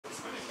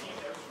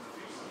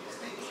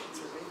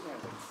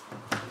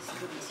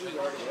Hey,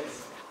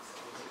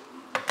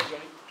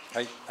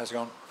 how's it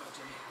going?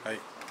 Hey.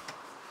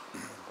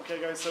 Okay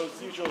guys, so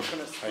as usual,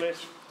 kind of split.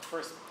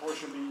 First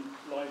portion will be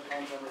live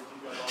content where you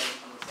go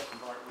live, and the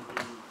second part will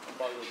be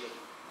bio with.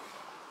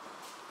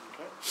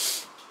 Okay.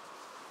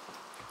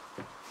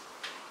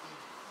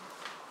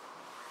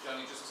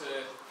 Johnny, just to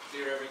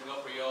clear everything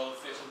up, are you all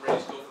fit and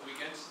ready to go for the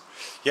weekend?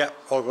 Yeah,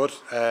 all good.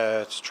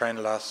 Just trained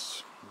I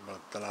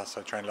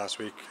trained last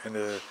week in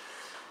the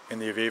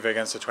Aviva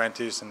against the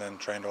 20s, and then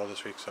trained all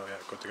this week. So yeah,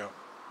 good to go.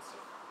 So,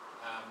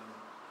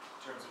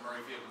 in terms of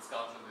Murrayfield in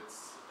Scotland,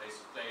 it's a place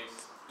we've played a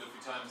good few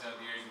times down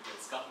the years. We've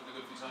played Scotland a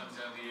good few times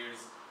down the years.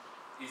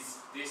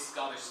 Is this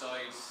Scottish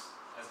side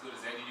as good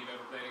as any you've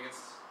ever played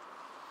against?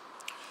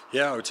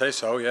 Yeah, I would say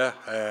so. Yeah.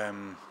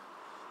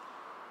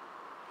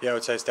 Yeah, I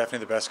would say it's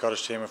definitely the best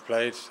Scottish team I've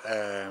played.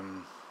 I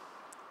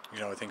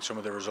think some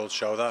of the results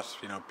show that.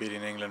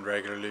 Beating England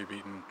regularly,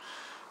 beating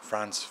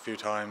France a few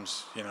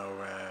times.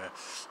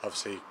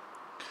 Obviously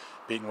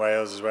beating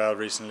Wales as well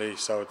recently.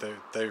 So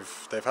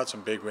they've had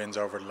some big wins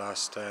over the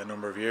last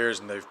number of years,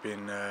 and they've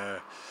been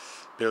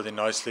building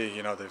nicely.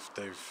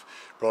 They've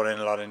brought in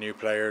a lot of new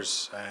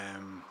players.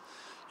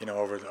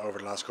 Over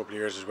the last couple of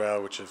years as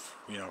well, which have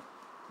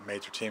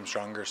made their team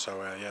stronger.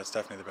 So yeah, it's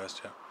definitely the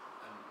best. Yeah.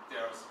 And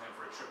they're also playing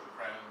for a triple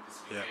crown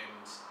this weekend. Yeah.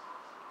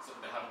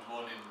 Something they haven't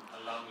won in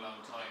a long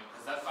time.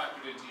 Has that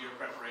factored into your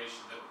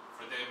preparation, that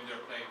for them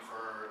they're playing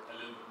for a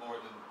little bit more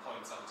than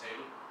points on the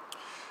table?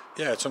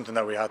 Yeah, it's something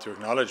that we had to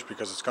acknowledge,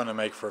 because it's going to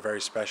make for a very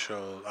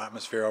special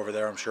atmosphere over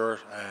there, I'm sure.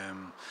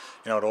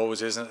 It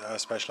always is a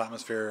special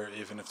atmosphere,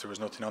 even if there was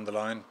nothing on the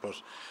line.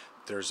 But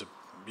there's a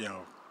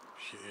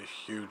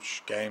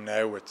huge game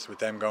now with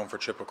them going for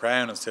Triple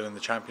Crown and still in the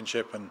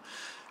championship, and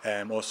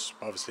us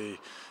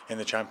obviously in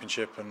the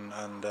championship, and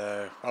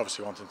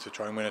obviously wanting to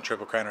try and win a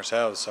Triple Crown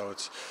ourselves. So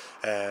it's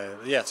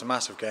it's a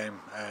massive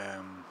game.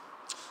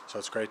 So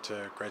it's great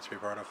to be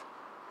part of.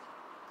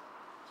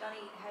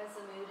 Johnny, how's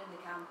the mood in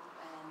the camp?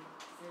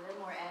 Is there a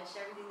little more edge to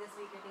everything this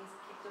week? Are things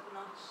kicked up a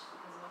notch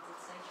because of what's at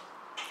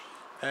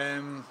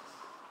stake?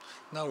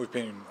 No,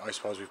 I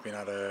suppose we've been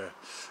at a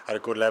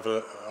good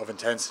level of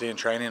intensity and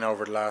training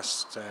over the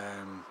last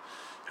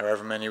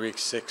however many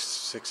weeks,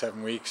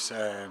 6-7 weeks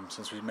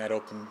since we met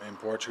up in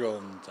Portugal,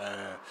 and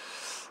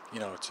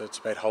it's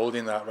about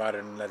holding that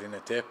rather than letting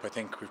it dip. I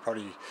think we've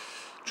probably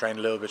trained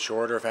a little bit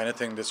shorter, if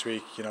anything, this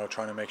week.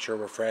 Trying to make sure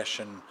we're fresh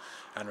and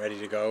ready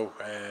to go.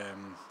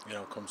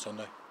 Come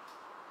Sunday.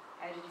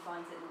 How did you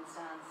find sitting in the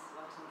stands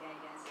watching the game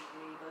against it?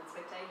 Were you a good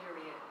spectator, or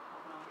were you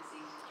hopping off your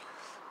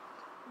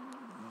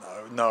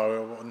seat? No, I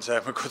wouldn't say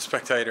I'm a good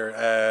spectator.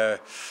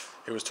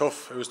 It was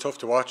tough. It was tough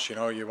to watch.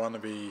 You want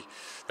to be.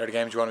 They're the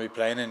games you want to be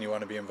playing in. You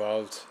want to be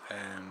involved,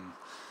 and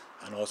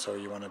also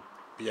you want to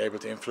be able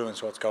to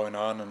influence what's going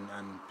on and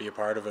be a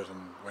part of it.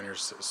 And when you're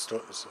sat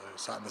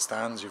in the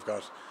stands, you've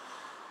got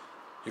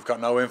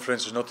no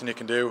influence. There's nothing you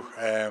can do.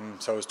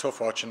 So it was tough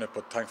watching it,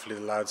 but thankfully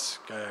the lads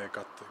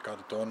got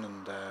it done,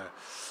 and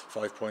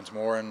 5 points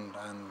more, and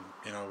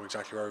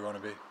exactly where we want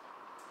to be.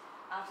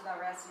 After that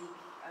rest week,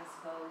 I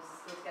suppose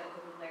it's good to get a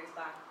couple of players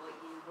back, but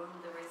you run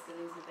the risk of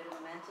losing a bit of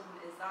momentum.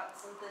 Is that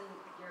something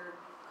you're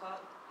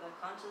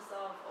conscious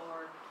of,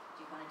 or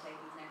do you kind of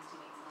take these next 2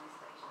 weeks in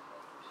isolation?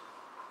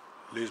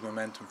 Lose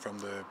momentum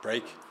from the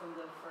break? From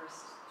the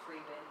first 3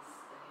 wins,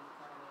 then you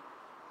kind of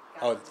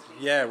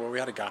yeah, well, we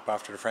had a gap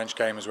after the French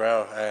game as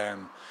well.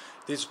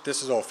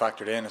 This is all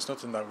factored in. It's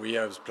nothing that we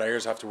as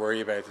players have to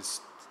worry about. It's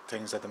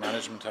things that the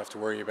management have to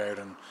worry about,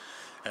 and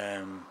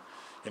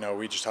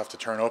we just have to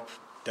turn up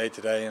day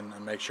to day and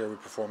make sure we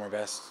perform our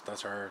best.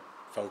 That's our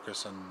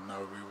focus, and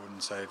no, we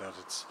wouldn't say that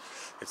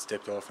it's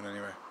dipped off in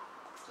any way.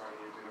 Johnny,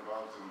 you've been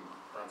involved in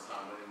Grand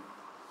Slam and in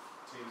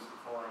teams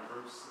before and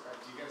groups.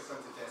 Do you get a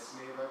sense of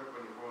destiny about it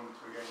when you've won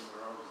 2 games in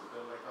a row? Does it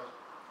build like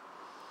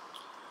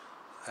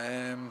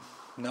that?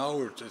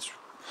 No, it's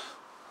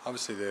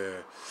obviously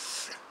the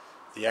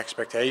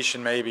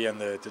expectation maybe,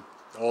 and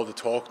all the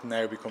talk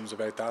now becomes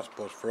about that.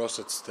 But for us,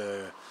 it's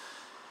the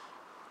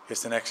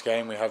next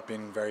game. We have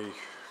been very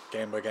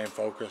game by game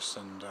focused,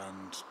 and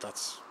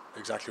that's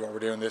exactly what we're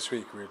doing this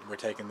week. We're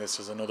taking this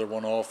as another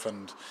one-off,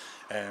 and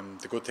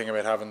the good thing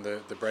about having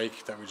the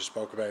break that we just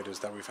spoke about is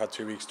that we've had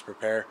 2 weeks to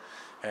prepare.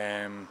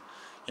 The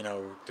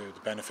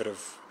benefit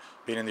of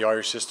being in the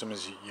Irish system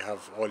is you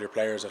have all your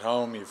players at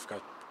home. You've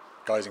got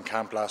guys in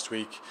camp last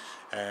week,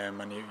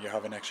 and you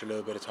have an extra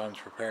little bit of time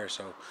to prepare.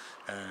 So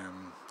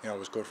it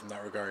was good from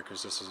that regard,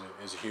 because this is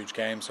a huge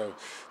game. So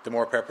the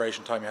more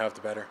preparation time you have,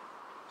 the better.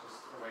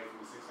 Just away from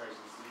the Six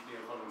Nations,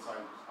 Neil Cullen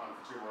signed on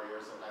for 2 more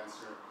years at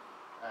Leinster,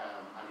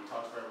 and he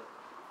talked about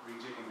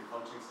rejigging the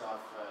coaching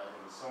staff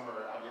in the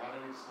summer. Have you had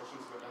any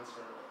discussions with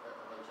Leinster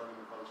about joining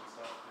the coaching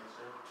staff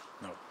next year?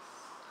 No.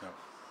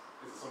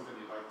 Is it something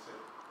you'd like to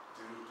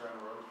do down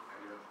the road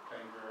when you're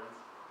playing for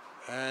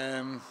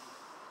Ireland?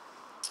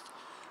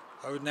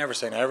 I would never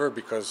say never,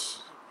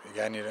 because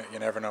again, you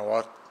never know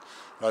what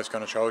life's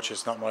going to throw at you.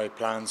 It's not my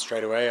plan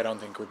straight away. I don't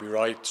think it would be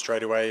right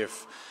straight away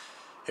if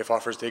if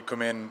offers did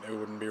come in, it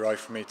wouldn't be right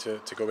for me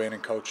to go in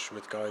and coach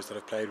with guys that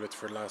I've played with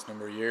for the last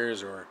number of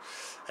years, or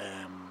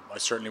I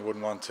certainly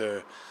wouldn't want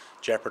to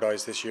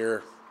jeopardise this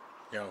year,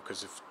 you know,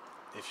 because if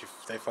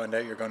they find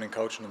out you're going in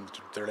coaching them,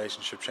 the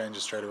relationship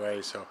changes straight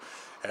away. So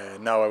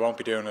no, I won't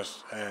be doing it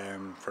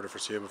for the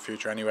foreseeable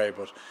future anyway.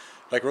 But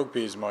like,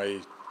 rugby is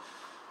my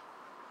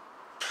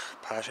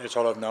passion. It's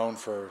all I've known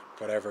for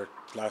whatever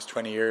the last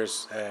 20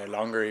 years,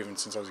 longer even,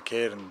 since I was a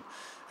kid, and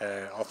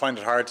I'll find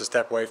it hard to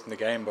step away from the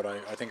game, but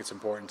I think it's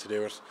important to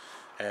do it,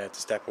 to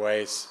step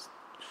away,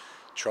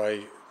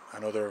 try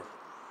another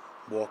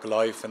walk of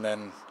life, and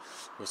then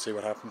we'll see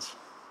what happens.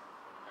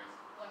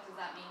 What does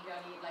that mean,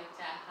 Johnny? You'd like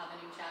to have a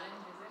new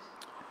challenge, is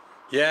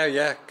it?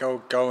 Yeah,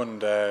 go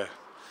and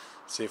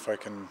see if I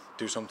can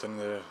do something in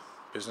the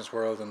business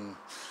world and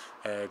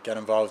get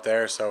involved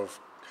there. So I've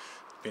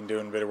been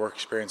doing a bit of work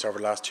experience over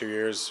the last 2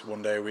 years,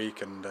 1 day a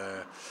week, and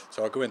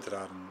so I'll go into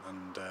that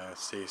and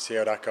see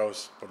how that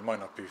goes. But it might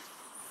not be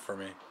for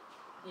me.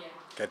 Yeah.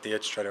 Get the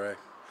itch straight away.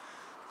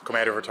 Come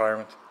out of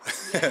retirement.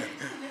 Yeah.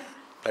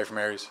 Play for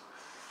Mary's.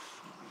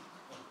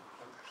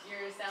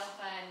 Yourself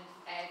and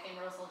Finn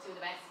Russell, two of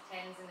the best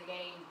 10s in the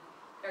game,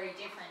 very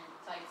different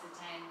types of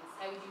 10s.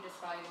 How would you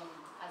describe him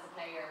as a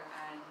player,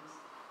 and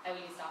how will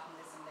you stop him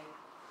this Sunday?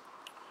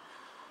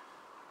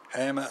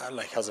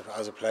 Like as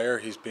a player,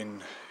 he's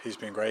been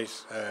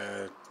great.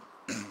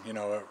 You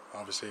know,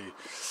 obviously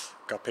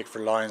got picked for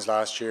the Lions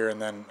last year, and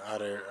then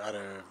had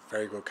a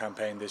very good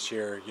campaign this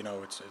year. You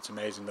know, it's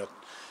amazing that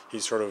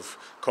he's sort of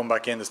come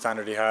back in the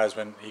standard he has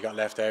when he got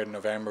left out in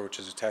November, which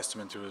is a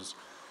testament to his,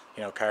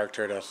 you know,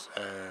 character, that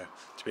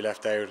to be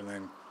left out and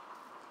then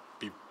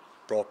be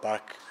brought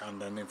back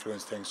and then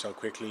influence things so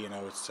quickly. You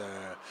know, it's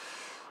a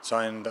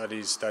sign that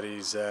he's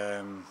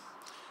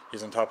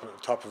on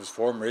top of his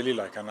form, really.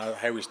 Like, and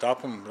how we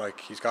stop him, like,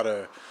 he's got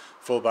a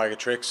full bag of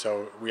tricks,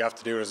 so we have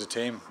to do it as a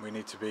team. We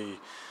need to be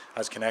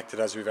as connected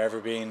as we've ever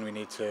been. We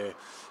need to,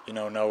 you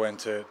know when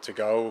to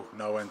go,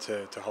 know when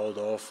to hold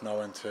off, know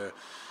when to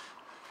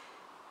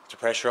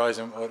pressurise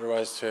him,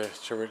 otherwise to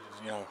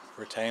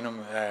retain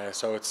him.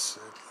 So it's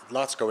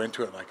lots go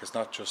into it. Like, it's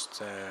not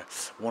just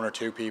one or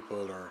two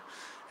people, or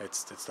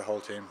it's the whole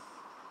team.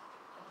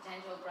 A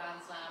potential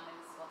Grand Slam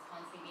is what's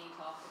constantly being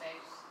talked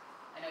about.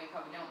 I know you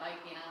probably don't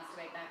like being asked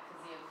about that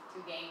because you have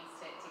 2 games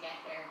to get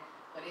there,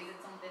 but is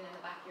it something in the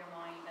back of your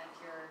mind that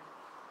you're,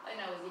 I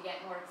don't know, as you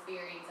get more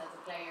experience as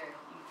a player,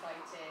 you try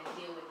to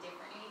deal with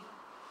differently?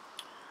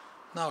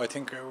 No, I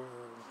think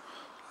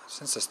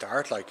since the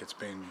start, like, it's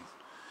been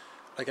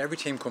like every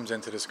team comes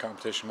into this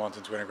competition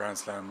wanting to win a Grand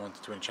Slam,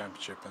 wanting to win a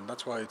championship, and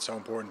that's why it's so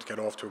important to get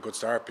off to a good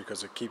start,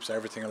 because it keeps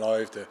everything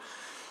alive.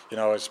 You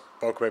know, I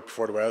spoke about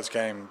before the Wales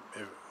game,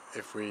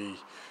 if we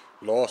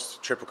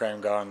lost, Triple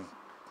Crown gone,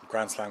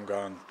 Grand Slam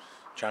gone,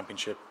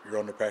 championship, you're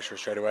under pressure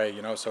straight away.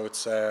 You know, so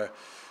it's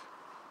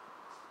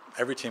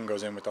every team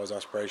goes in with those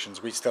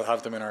aspirations. We still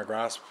have them in our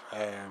grasp.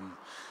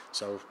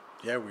 So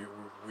yeah, we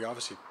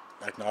obviously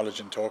acknowledge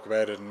and talk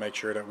about it and make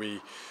sure that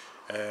we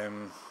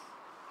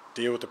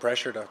deal with the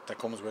pressure that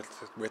comes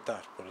with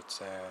that. But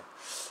it's a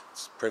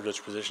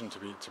privileged position to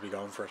be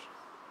going for it.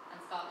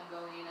 And Scotland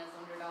going in as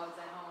underdogs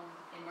at home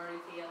in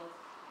Murrayfield,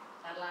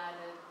 that'll add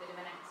a bit of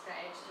an extra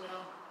edge to it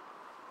all.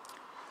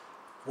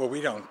 Well,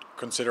 we don't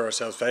consider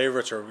ourselves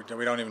favourites, or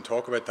we don't even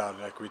talk about that.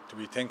 Like,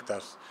 we think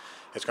that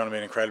it's going to be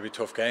an incredibly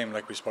tough game,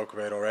 like we spoke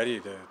about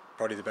already.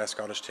 Probably the best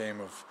Scottish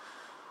team of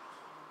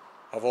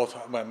all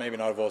time. Well, maybe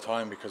not of all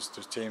time, because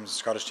there's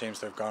Scottish teams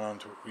that have gone on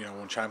to, you know,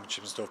 won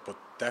championships and stuff. But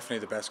definitely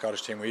the best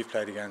Scottish team we've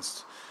played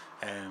against,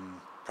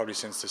 probably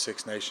since the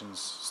Six Nations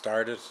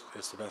started.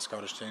 It's the best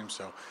Scottish team.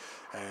 So,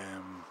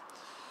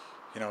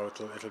 you know,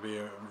 it'll be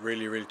a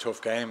really, really tough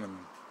game,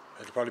 and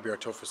it'll probably be our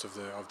toughest of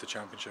the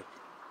championship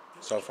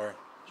so far.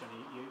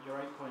 Johnny, you're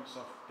 8 points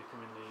off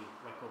becoming the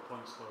record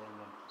point scorer in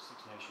the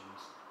Six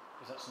Nations.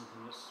 Is that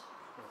something that's,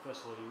 well,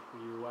 first of all,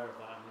 were you aware of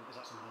that, and is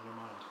that something on your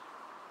mind?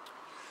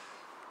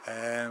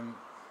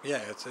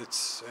 Yeah,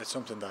 it's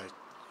something that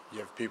you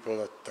have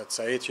people that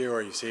say it to you,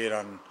 or you see it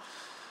on,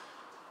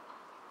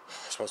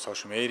 I suppose,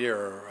 social media,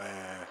 or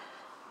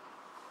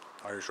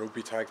Irish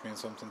Rugby tagged me in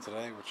something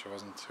today, which I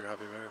wasn't too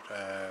happy about.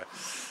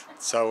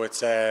 So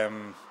it's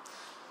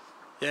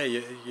yeah,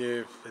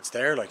 it's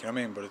there, like, you know what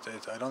I mean. But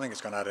I don't think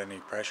it's going to add any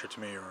pressure to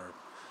me or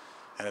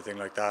anything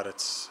like that.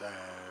 It's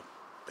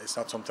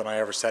not something I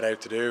ever set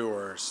out to do,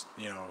 or,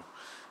 you know,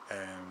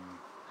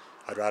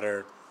 I'd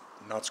rather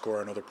not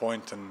score another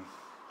point and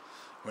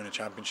win a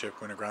championship,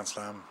 win a Grand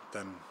Slam,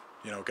 than,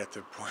 you know, get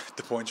the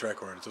points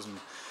record. It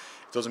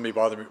doesn't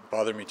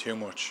bother me too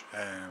much.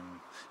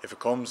 If it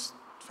comes,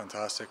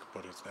 fantastic.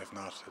 But if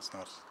not, it's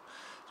not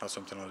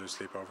something I'll lose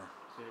sleep over.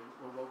 So,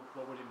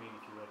 what would it mean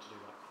if you were to do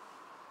that?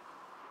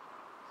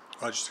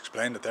 I just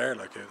explained it there.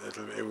 Like,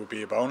 it would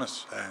be a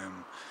bonus.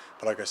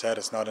 But like I said,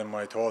 it's not in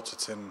my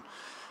thoughts.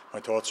 My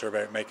thoughts are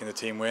about making the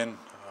team win.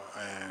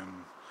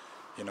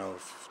 You know,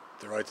 if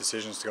the right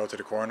decisions to go to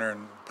the corner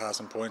and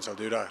passing points, I'll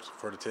do that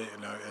for the team.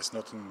 You know, it's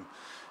nothing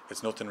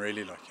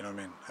really, like, you know what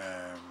I mean.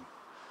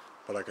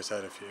 But like I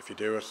said, if you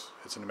do it,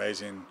 it's an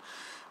amazing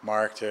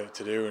mark to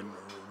do, and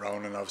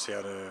Ronan obviously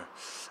had an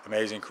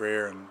amazing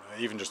career, and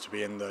even just to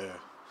be in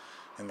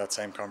that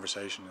same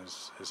conversation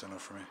is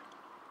enough for me.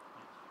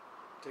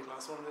 Take the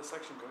last one in this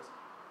section, guys.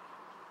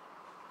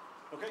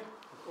 Okay.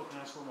 Or can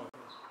I ask one more?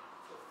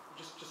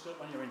 Just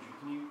on your injury,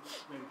 can you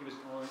maybe give us a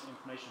bit more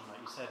information on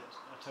that? You said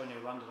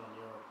Antonio landed on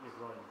your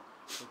groin,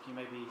 so can you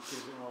maybe give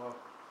us a bit more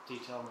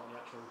detail on what the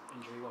actual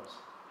injury was?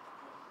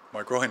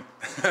 My groin.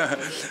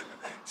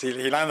 See,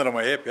 he landed on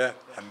my hip, yeah,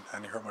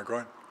 and he hurt my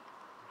groin.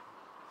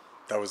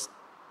 That was,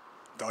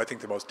 I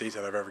think, the most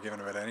detail I've ever given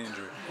about any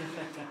injury.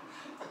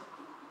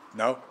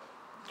 No?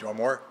 Do you want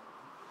more?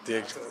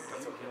 The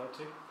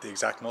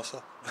exact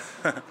muscle?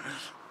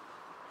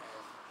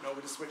 No,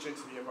 we'll just switch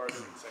into the embargo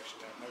section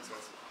now. Thanks,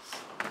 guys.